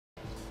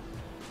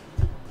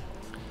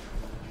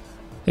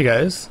Hey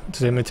guys,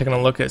 today I'm taking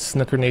a look at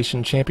Snooker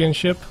Nation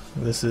Championship.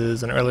 This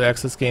is an early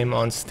access game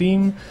on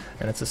Steam,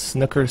 and it's a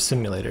snooker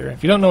simulator.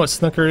 If you don't know what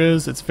snooker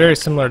is, it's very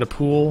similar to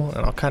pool,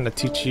 and I'll kind of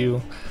teach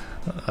you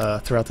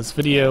throughout this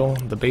video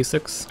the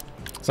basics.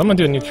 So I'm going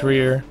to do a new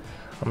career.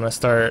 I'm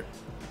just going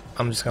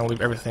to leave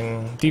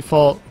everything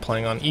default,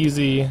 playing on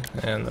easy,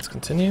 and let's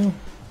continue.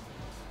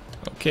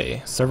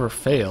 Okay, server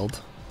failed.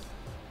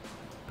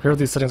 Here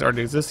these settings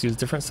already exist, use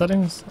different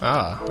settings?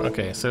 Ah,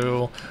 okay,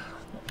 so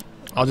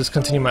I'll just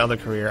continue my other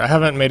career. I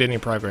haven't made any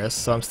progress,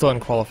 so I'm still in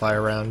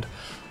qualifier round.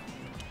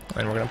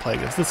 And we're going to play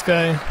against this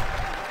guy.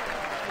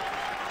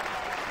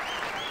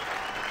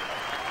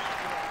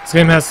 This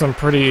game has some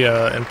pretty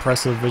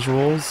impressive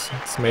visuals.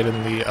 It's made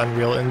in the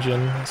Unreal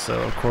Engine, so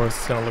of course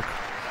it's going to look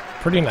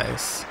pretty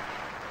nice.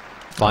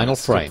 Final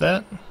frame.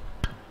 That.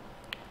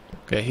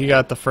 Okay, he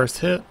got the first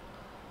hit.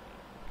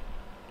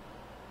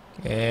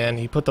 And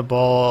he put the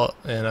ball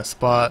in a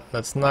spot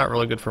that's not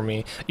really good for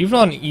me. Even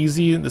on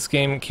easy, this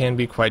game can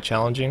be quite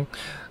challenging.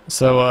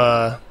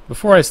 So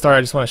before I start,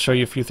 I just want to show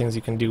you a few things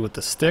you can do with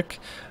the stick,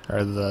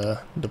 or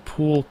the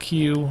pool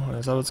cue,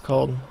 is that what it's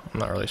called? I'm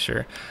not really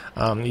sure.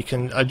 You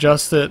can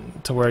adjust it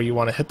to where you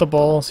want to hit the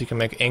ball, so you can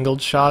make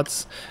angled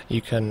shots.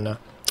 You can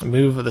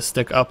move the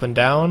stick up and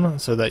down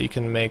so that you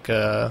can make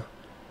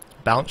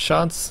bounce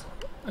shots,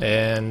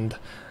 and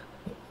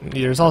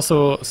there's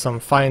also some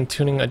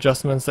fine-tuning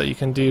adjustments that you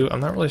can do. I'm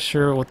not really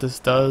sure what this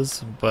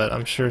does, but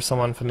I'm sure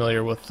someone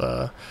familiar with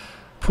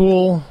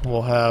pool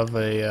will have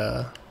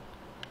a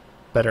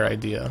better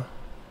idea.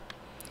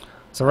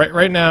 So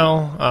right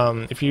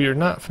now, if you're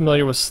not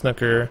familiar with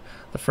snooker,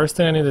 the first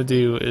thing I need to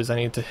do is I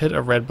need to hit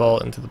a red ball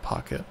into the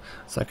pocket.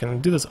 So I can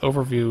do this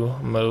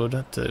overview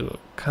mode to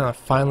kind of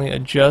finely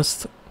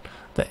adjust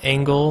the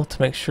angle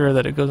to make sure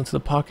that it goes into the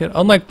pocket.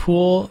 Unlike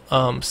pool,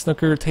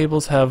 snooker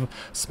tables have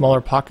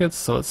smaller pockets,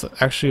 so it's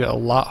actually a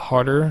lot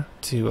harder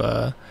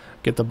to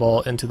get the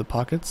ball into the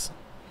pockets.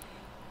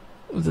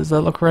 Does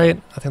that look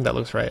right? I think that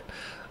looks right.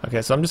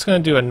 Okay, so I'm just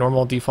going to do a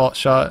normal default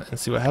shot and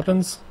see what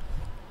happens.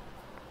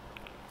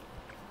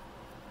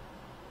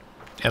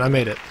 And I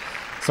made it.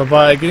 So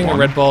by getting a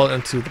red ball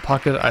into the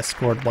pocket, I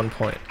scored 1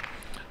 point.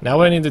 Now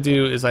what I need to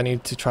do is I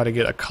need to try to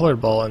get a colored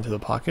ball into the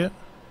pocket.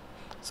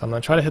 So I'm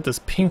going to try to hit this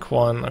pink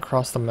one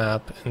across the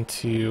map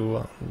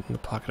into the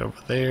pocket over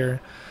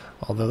there.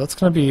 Although that's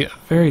going to be a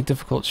very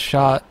difficult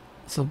shot.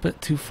 It's a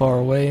bit too far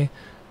away.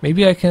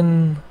 Maybe I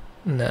can...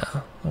 No.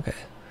 Okay.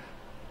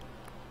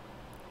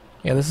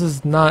 Yeah, this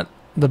is not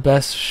the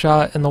best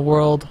shot in the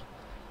world.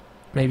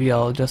 Maybe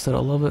I'll adjust it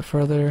a little bit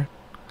further.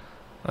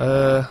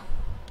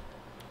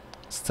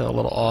 Still a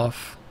little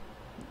off.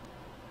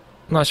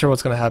 I'm not sure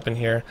what's going to happen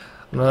here.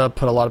 I'm going to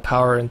put a lot of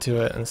power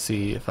into it and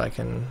see if I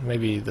can...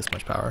 Maybe this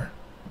much power.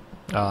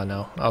 Oh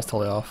no, I was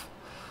totally off.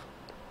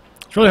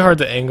 It's really hard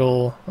to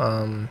angle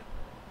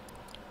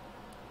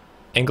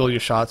your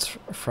shots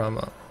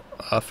from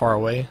far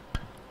away.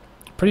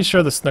 Pretty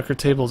sure the snooker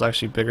table is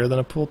actually bigger than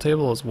a pool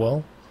table as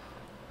well.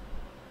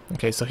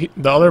 Okay, so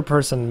the other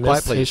person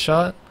missed his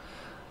shot.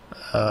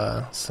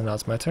 So now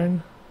it's my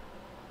turn.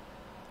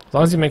 As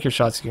long as you make your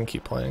shots, you can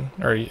keep playing.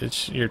 Or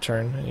it's your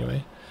turn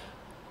anyway.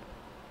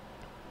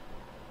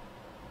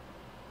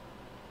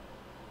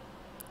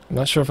 I'm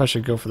not sure if I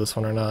should go for this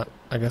one or not.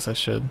 I guess I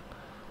should.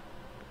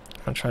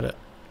 I'm going to try to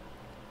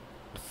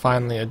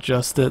finally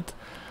adjust it.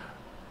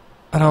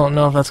 I don't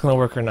know if that's going to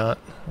work or not.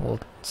 We'll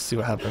see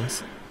what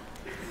happens.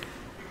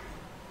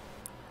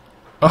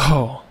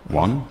 Oh!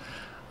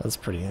 That's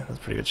pretty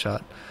good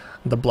shot.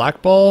 The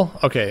black ball,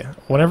 okay,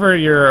 whenever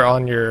you're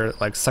on your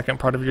second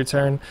part of your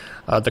turn,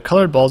 the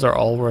colored balls are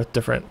all worth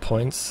different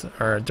points,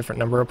 or a different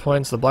number of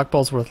points. The black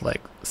ball's worth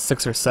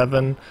 6 or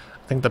 7.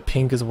 I think the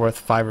pink is worth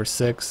 5 or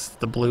 6.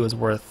 The blue is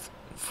worth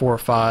 4 or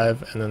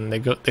 5, and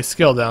then they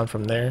scale down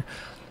from there.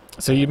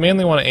 So you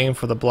mainly want to aim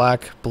for the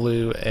black,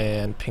 blue,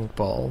 and pink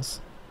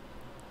balls.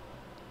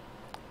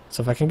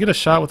 So if I can get a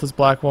shot with this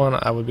black one,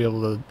 I would be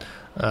able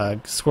to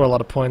score a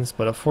lot of points,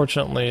 but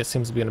unfortunately it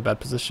seems to be in a bad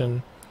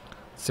position.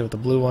 Let's see what the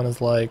blue one is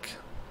like.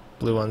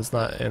 Blue one's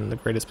not in the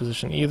greatest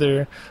position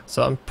either,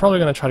 so I'm probably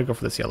going to try to go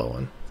for this yellow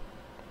one.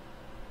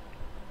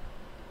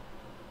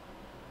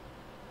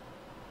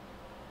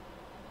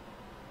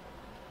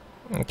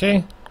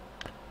 Okay,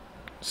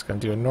 just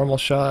gonna do a normal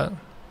shot.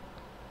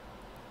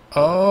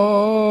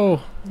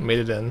 Oh, made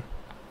it in.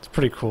 It's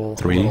pretty cool.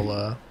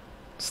 Little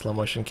slow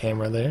motion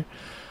camera there.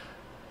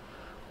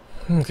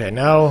 Okay,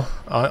 now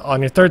on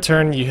your third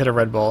turn, you hit a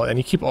red ball, and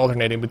you keep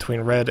alternating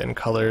between red and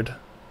colored.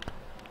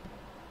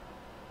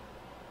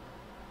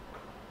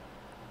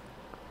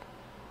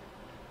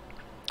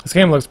 This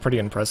game looks pretty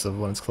impressive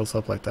when it's close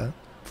up like that.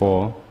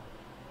 4.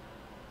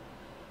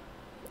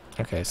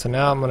 Okay, so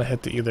now I'm going to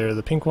hit either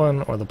the pink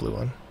one or the blue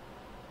one.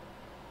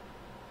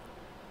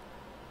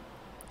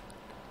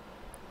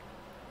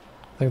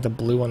 I think the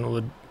blue one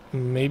would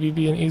maybe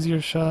be an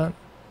easier shot.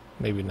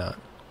 Maybe not.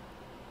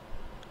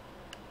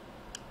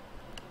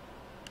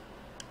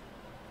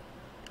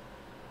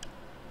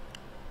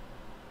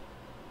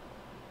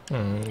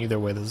 Either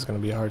way, this is going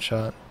to be a hard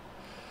shot.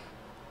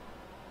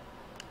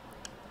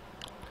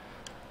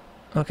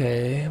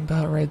 Okay,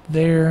 about right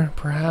there,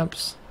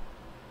 perhaps.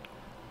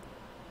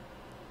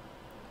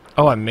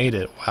 Oh, I made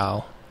it.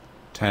 Wow.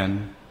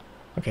 10.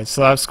 Okay,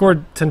 so I've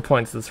scored 10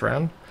 points this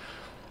round.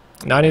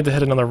 Now I need to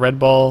hit another red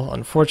ball.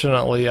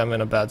 Unfortunately, I'm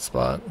in a bad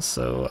spot,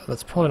 so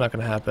that's probably not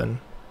going to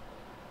happen.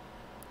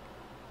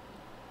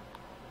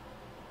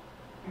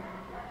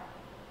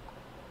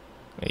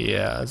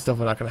 Yeah, it's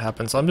definitely not going to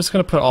happen. So I'm just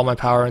going to put all my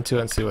power into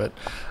it and see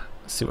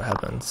what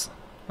happens.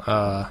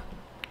 That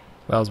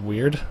was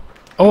weird.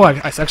 Oh, I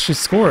actually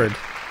scored.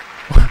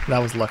 That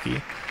was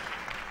lucky.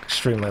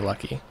 Extremely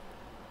lucky.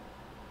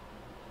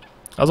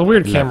 That was a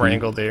weird camera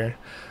angle there.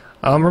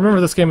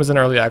 Remember, this game is in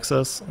early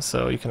access,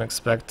 so you can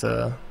expect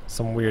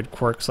some weird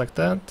quirks like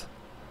that.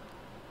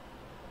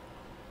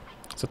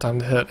 So time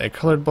to hit a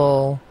colored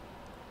ball.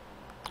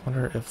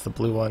 Wonder if the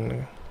blue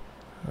one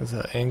has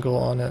an angle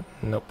on it.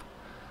 Nope.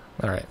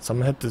 Alright, so I'm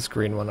going to hit this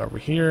green one over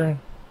here.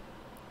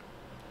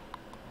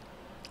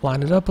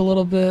 Line it up a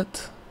little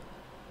bit.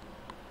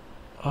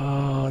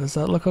 Does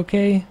that look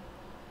okay?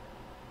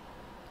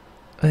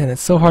 Man,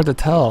 it's so hard to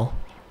tell.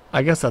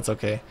 I guess that's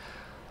okay.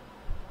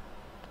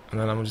 And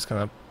then I'm just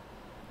going to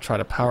try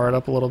to power it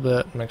up a little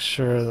bit, make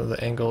sure that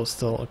the angle is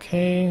still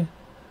okay.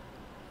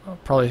 I'll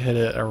probably hit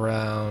it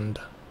around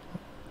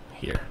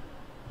here.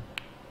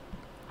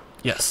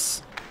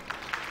 Yes.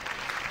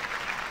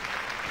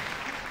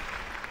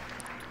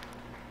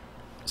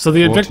 So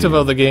the objective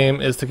of the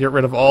game is to get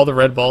rid of all the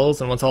red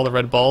balls, and once all the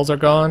red balls are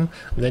gone,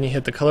 then you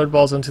hit the colored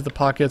balls into the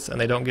pockets and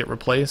they don't get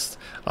replaced.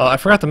 I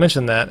forgot to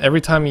mention that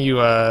every time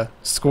you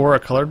score a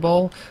colored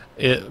ball,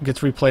 it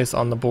gets replaced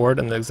on the board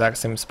in the exact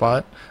same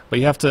spot, but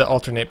you have to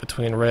alternate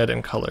between red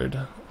and colored.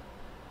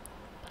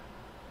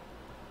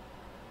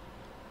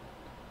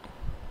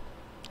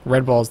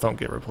 Red balls don't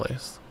get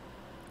replaced.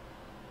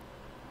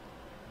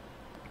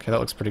 Okay, that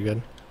looks pretty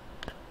good.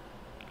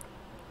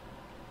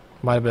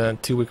 Might have been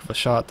too weak of a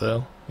shot,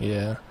 though.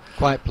 Yeah.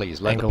 Quiet,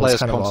 please. Let the Angle was players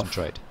kind of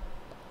concentrate.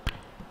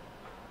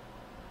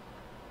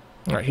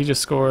 Alright, he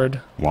just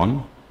scored. 1.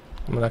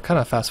 I'm going to kind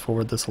of fast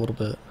forward this a little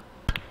bit.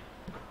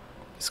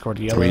 He scored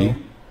yellow. 3.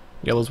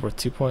 Yellow's worth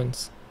 2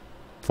 points.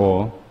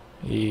 4.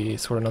 He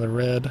scored another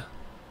red. I'm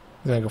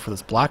going to go for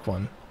this black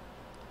one.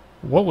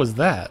 What was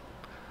that?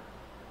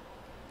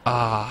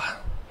 Ah,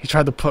 he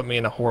tried to put me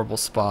in a horrible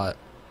spot.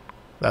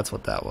 That's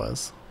what that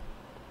was.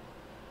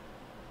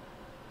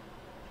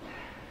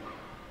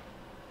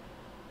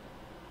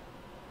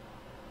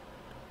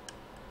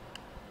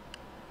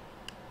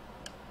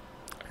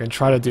 I can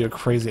try to do a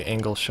crazy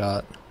angle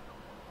shot.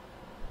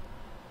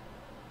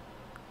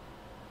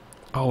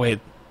 Oh wait,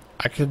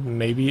 I could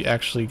maybe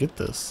actually get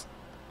this.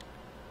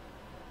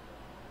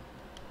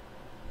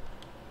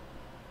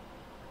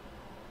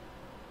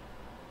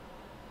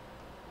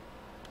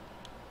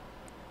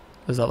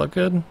 Does that look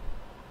good?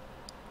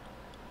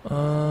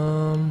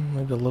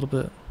 Maybe a little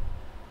bit.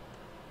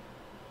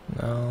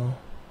 No.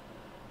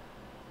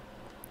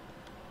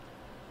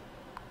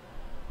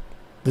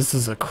 This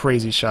is a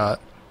crazy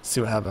shot. Let's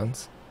see what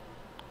happens.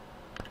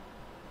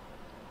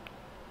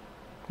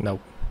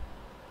 Nope.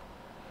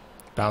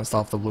 Bounced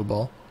off the blue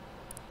ball.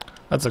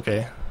 That's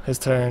okay. His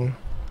turn.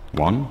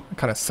 1. I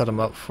kind of set him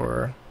up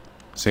for...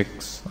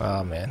 6.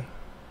 Oh man.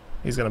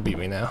 He's gonna beat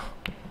me now.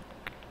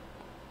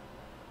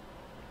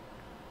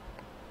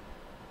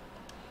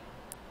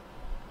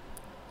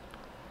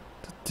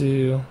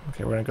 Okay,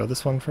 we're gonna go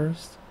this one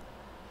first.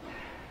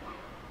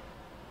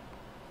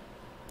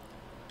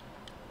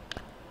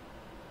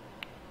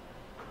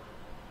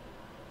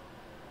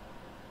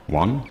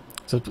 One.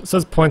 So it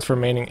says points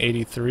remaining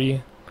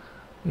 83.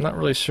 I'm not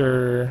really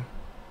sure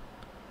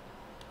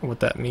what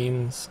that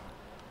means.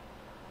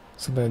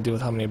 Something to do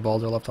with how many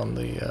balls are left on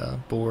the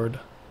board.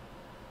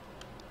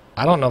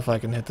 I don't know if I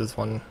can hit this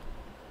one. I'm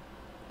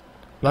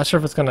not sure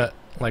if it's gonna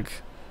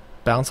like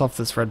bounce off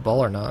this red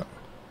ball or not.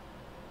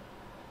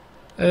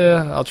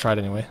 I'll try it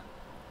anyway.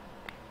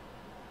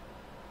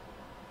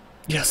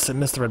 Yes, it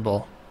missed the red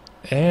ball.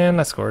 And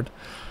I scored.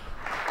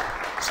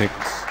 6.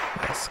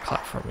 Yes,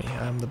 clap for me.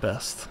 I'm the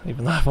best.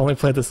 Even though I've only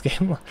played this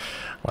game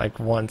like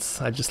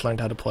once. I just learned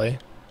how to play.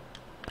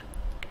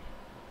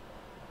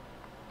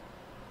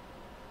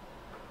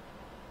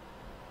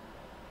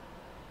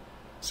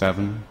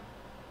 Seven.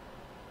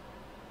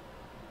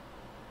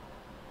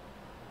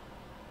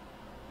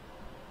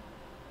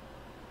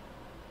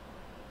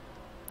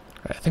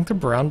 I think the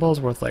brown ball's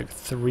worth like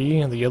 3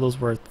 and the yellow's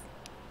worth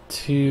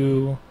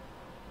 2.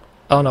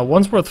 Oh no,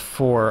 one's worth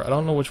 4. I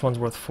don't know which one's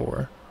worth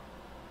 4.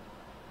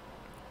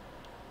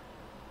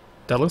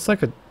 That looks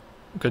like a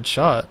good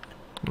shot.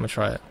 I'm gonna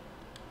try it.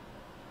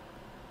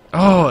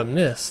 Oh, it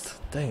missed.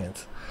 Dang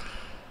it.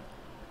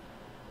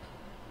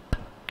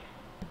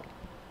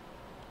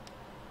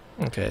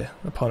 Okay,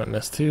 opponent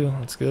missed too.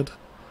 That's good.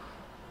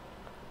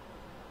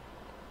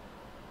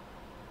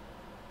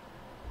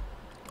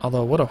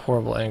 Although, what a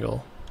horrible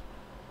angle.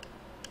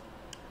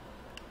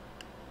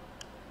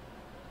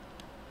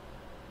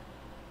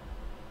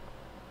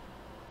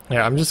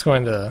 Yeah, I'm just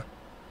going to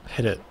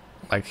hit it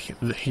like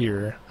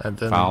here and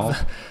then foul.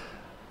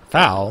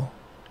 Foul.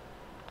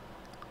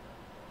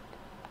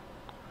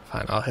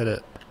 Fine, I'll hit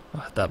it.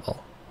 I'll hit that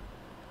ball.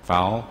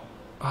 Foul.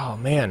 Oh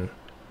man,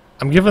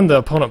 I'm giving the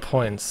opponent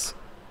points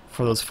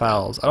for those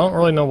fouls. I don't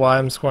really know why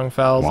I'm scoring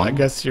fouls. One. I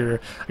guess you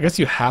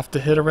have to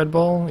hit a red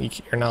ball.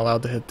 You're not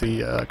allowed to hit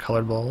the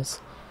colored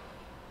balls.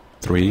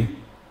 3.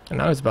 And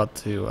now he's about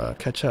to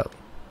catch up.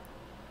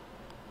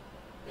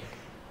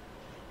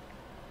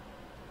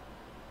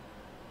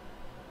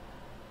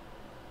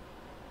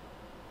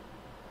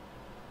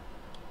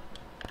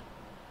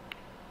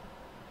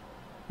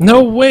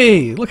 No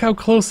way! Look how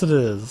close it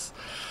is.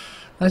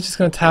 Now he's just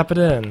gonna tap it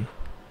in.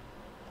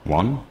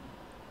 1.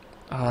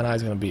 Oh, now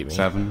he's gonna beat me.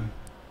 7.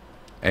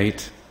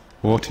 8.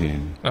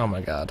 14. Oh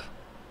my god.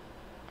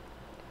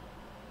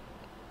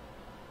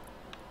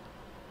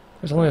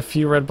 There's only a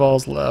few red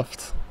balls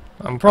left.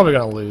 I'm probably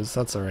gonna lose.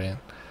 That's alright.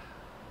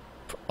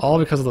 All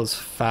because of those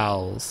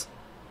fouls.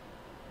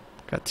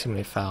 Got too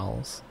many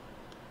fouls.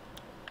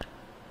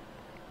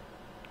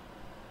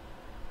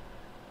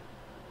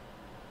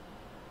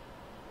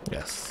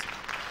 Yes.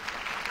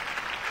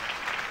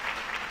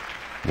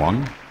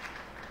 1.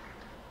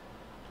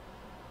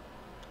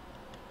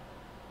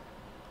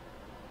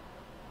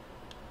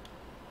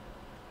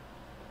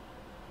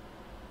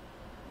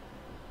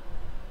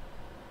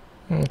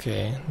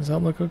 Okay, does that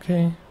look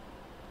okay?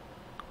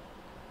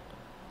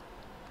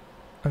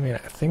 I mean, I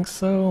think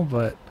so,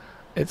 but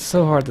it's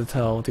so hard to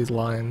tell with these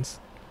lines.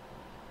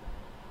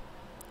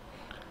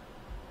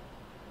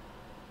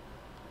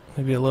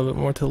 Maybe a little bit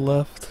more to the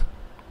left.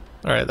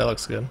 Alright, that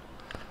looks good.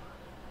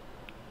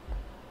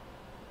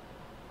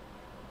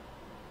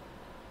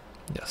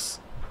 Yes.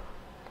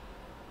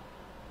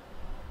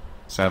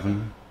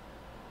 7.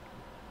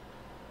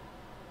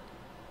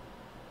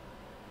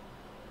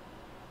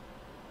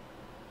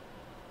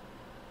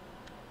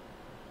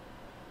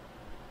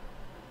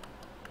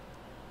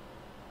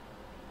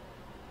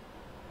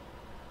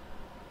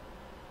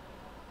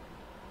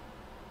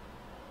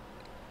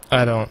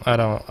 I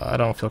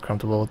don't feel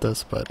comfortable with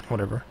this, but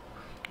whatever.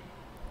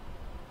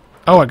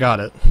 Oh, I got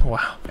it.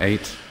 Wow.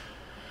 8.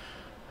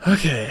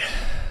 Okay.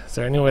 Is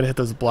there any way to hit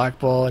this black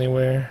ball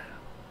anywhere?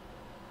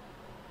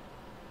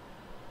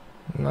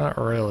 Not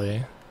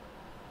really.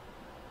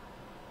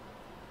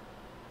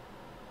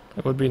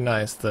 It would be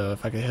nice though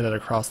if I could hit it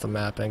across the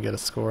map and get a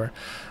score.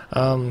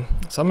 So I'm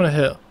gonna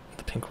hit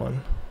the pink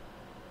one.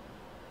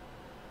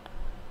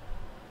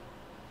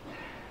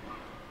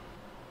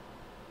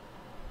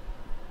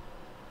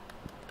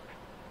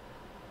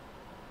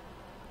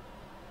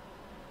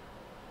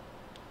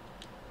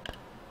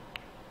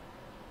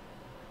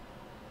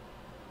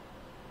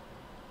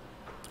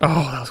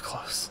 Oh, that was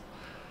close.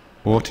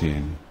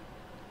 14.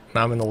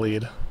 Now I'm in the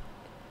lead.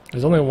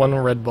 There's only one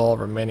red ball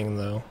remaining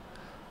though.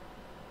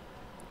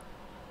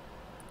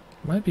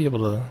 Might be able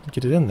to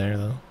get it in there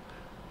though,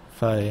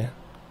 if I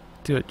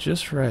do it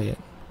just right.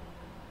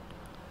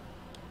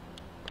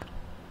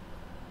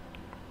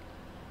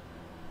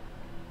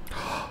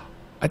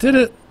 I did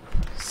it!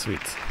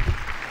 Sweet.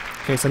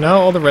 Okay, so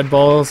now all the red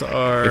balls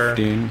are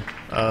 15.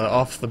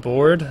 off the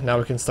board. Now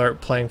we can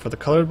start playing for the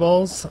colored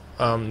balls.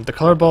 The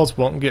colored balls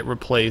won't get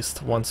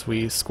replaced once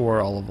we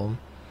score all of them.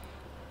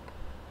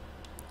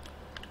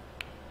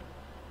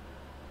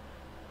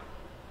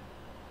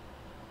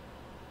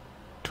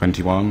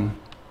 $21.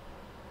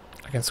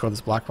 I can score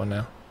this black one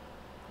now.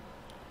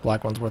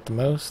 Black one's worth the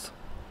most.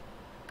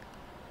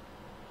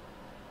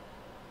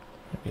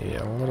 Maybe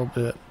a little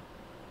bit.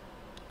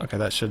 Okay,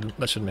 that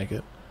should make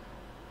it.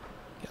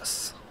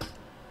 Yes.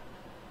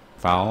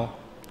 Foul.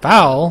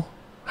 Foul?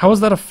 How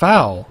is that a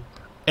foul?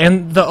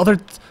 And the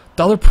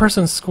other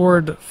person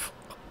scored.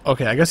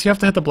 Okay, I guess you have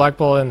to hit the black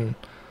ball and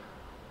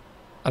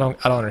I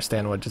don't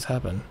understand what just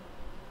happened.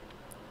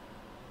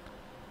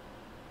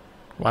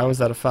 Why was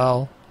that a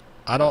foul?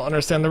 I don't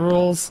understand the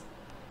rules.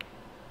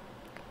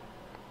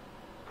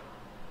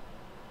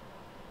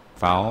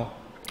 Foul.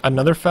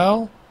 Another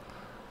foul?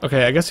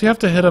 Okay, I guess you have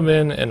to hit them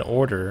in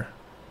order.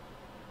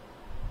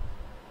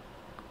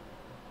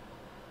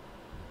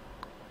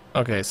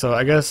 Okay, so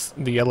I guess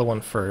the yellow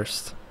one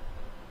first.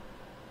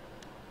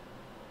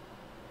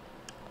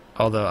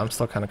 Although I'm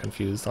still kind of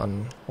confused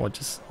on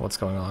what's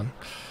going on.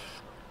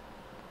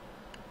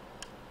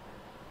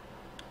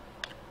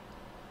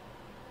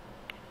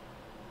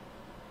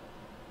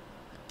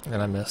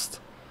 And I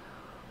missed.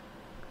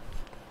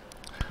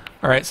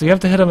 Alright, so you have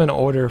to hit them in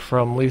order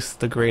from least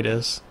the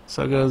greatest.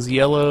 So it goes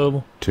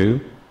yellow, 2.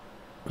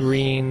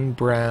 green,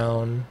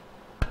 brown,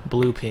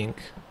 blue, pink.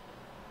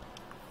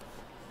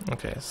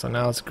 Okay, so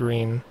now it's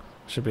green.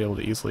 Should be able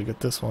to easily get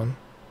this one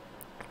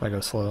if I go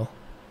slow.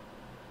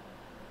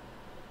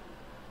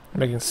 I'm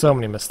making so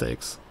many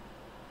mistakes.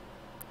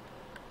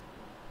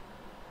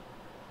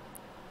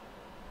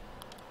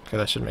 Okay,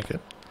 that should make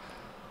it.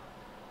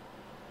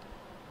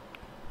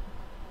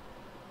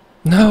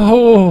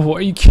 No!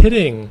 Are you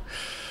kidding?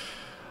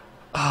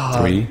 Ah,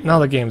 3. now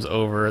the game's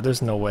over.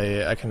 There's no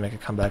way I can make a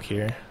comeback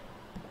here.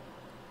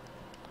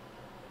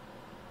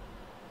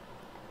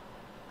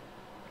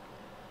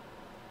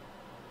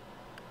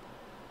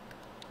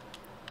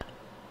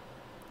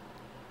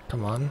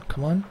 Come on,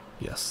 come on.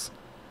 Yes.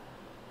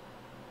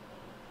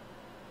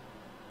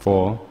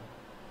 4,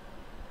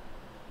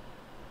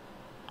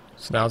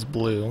 So now it's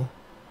blue.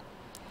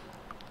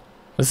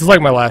 This is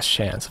like my last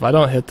chance. If I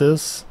don't hit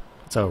this,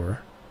 it's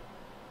over.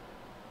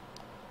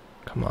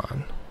 Come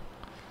on.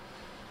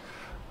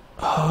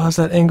 Oh, is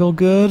that angle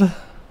good?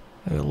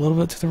 Maybe a little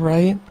bit to the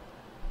right.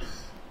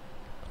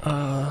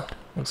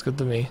 Looks good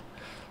to me.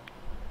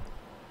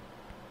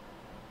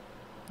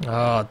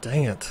 Oh,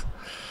 dang it.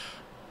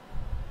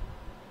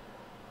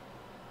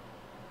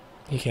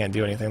 He can't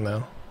do anything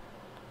though.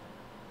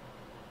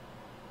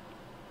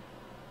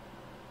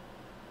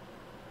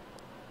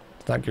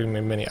 It's not giving me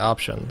many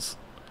options.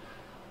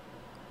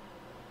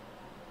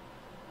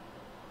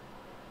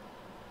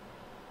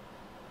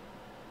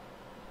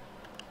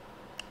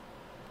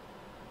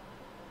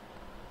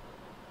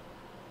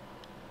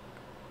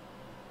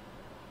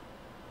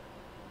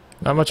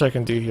 Not much I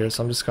can do here,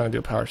 so I'm just going to do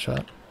a power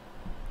shot.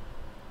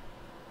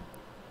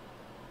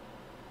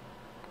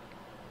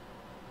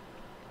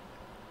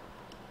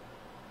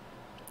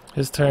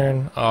 His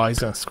turn. Oh, he's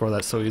going to score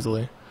that so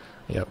easily.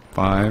 Yep.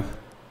 5,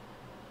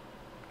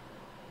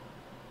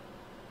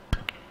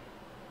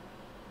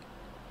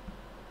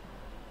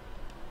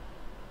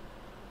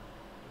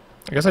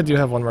 I guess I do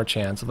have one more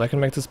chance. If I can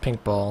make this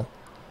pink ball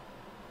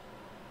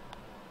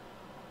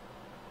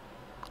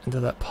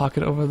into that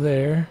pocket over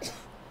there.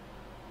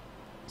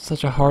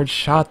 Such a hard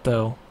shot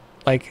though.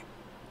 Like,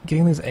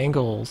 getting these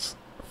angles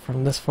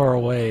from this far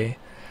away.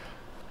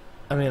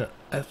 I mean,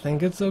 I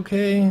think it's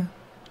okay.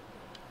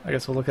 I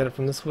guess we'll look at it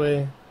from this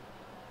way.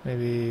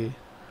 Maybe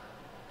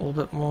a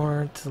little bit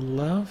more to the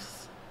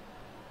left.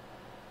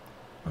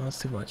 Oh, that's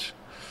too much.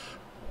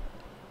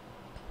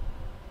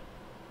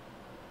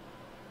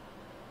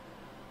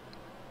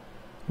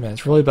 Man,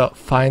 it's really about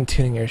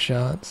fine-tuning your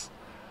shots.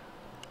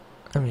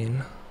 I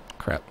mean,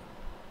 crap.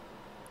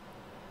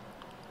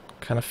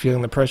 Kind of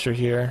feeling the pressure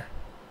here.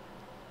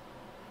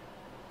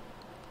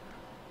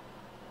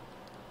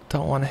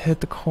 Don't want to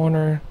hit the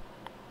corner.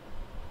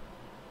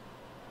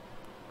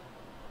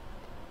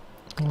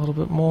 A little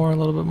bit more, a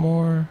little bit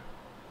more.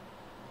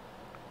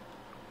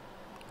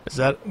 Is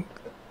that...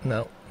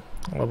 No.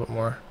 A little bit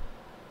more.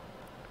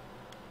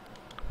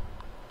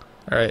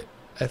 Alright.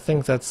 I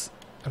think that's...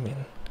 I mean...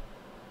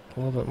 A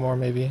little bit more,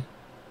 maybe.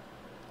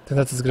 I think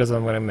that's as good as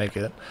I'm going to make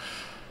it.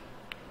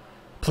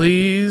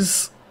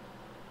 Please.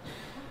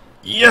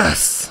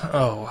 Yes!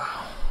 Oh,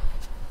 wow.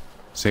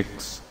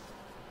 6,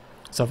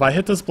 So if I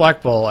hit this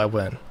black ball, I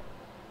win.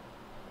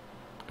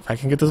 If I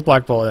can get this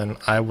black ball in,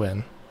 I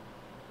win.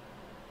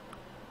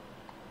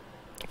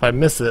 If I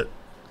miss it,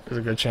 there's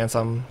a good chance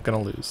I'm going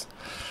to lose.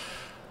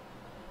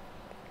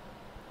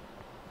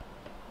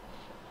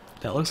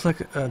 That looks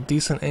like a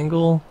decent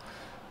angle.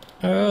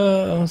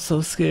 I'm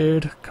so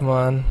scared. Come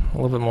on, a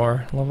little bit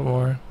more, a little bit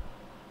more.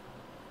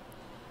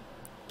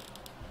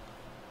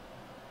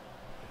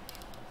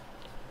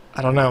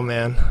 I don't know,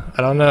 man.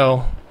 I don't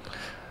know.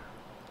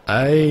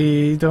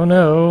 I don't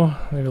know.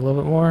 Maybe a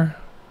little bit more.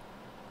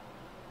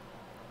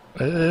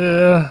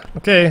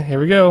 Okay, here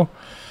we go.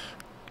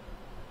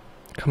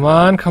 Come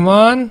on, come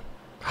on.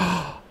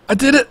 I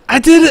did it! I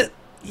did it!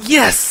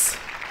 Yes!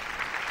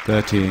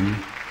 13,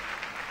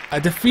 I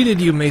defeated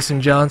you,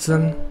 Mason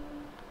Johnson.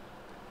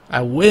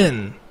 I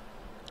win.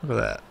 Look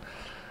at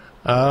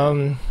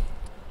that.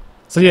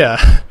 So yeah,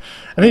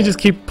 I think you just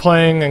keep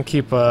playing and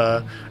keep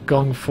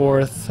going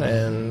forth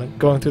and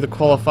going through the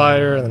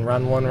qualifier and then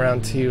round 1,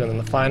 round 2, and then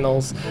the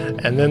finals.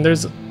 And then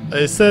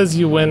it says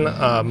you win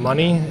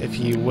money if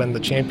you win the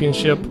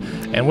championship,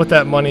 and with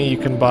that money you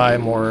can buy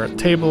more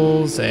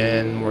tables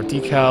and more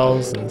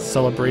decals and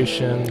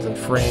celebrations and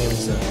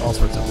frames and all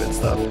sorts of good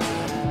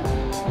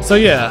stuff. So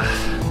yeah,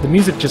 the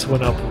music just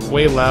went up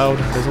way loud.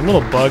 There's a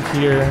little bug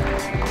here.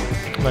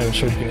 I'm not even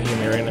sure if you can hear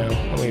me right now.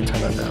 Let me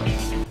turn that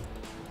down.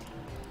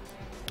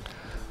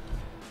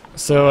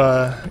 So,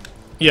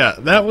 yeah,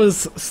 that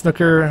was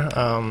Snooker,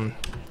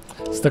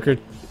 Snooker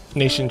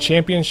Nation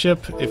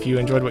Championship. If you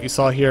enjoyed what you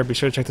saw here, be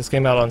sure to check this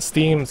game out on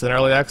Steam. It's in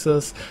early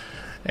access.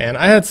 And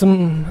I had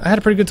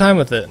a pretty good time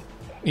with it.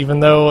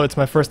 Even though it's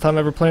my first time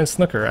ever playing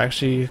Snooker, I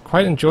actually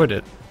quite enjoyed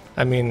it.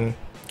 I mean,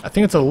 I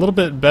think it's a little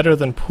bit better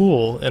than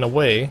pool in a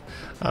way.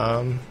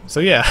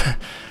 So yeah.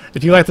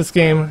 If you like this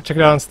game, check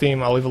it out on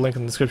Steam. I'll leave a link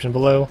in the description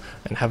below,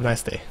 and have a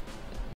nice day.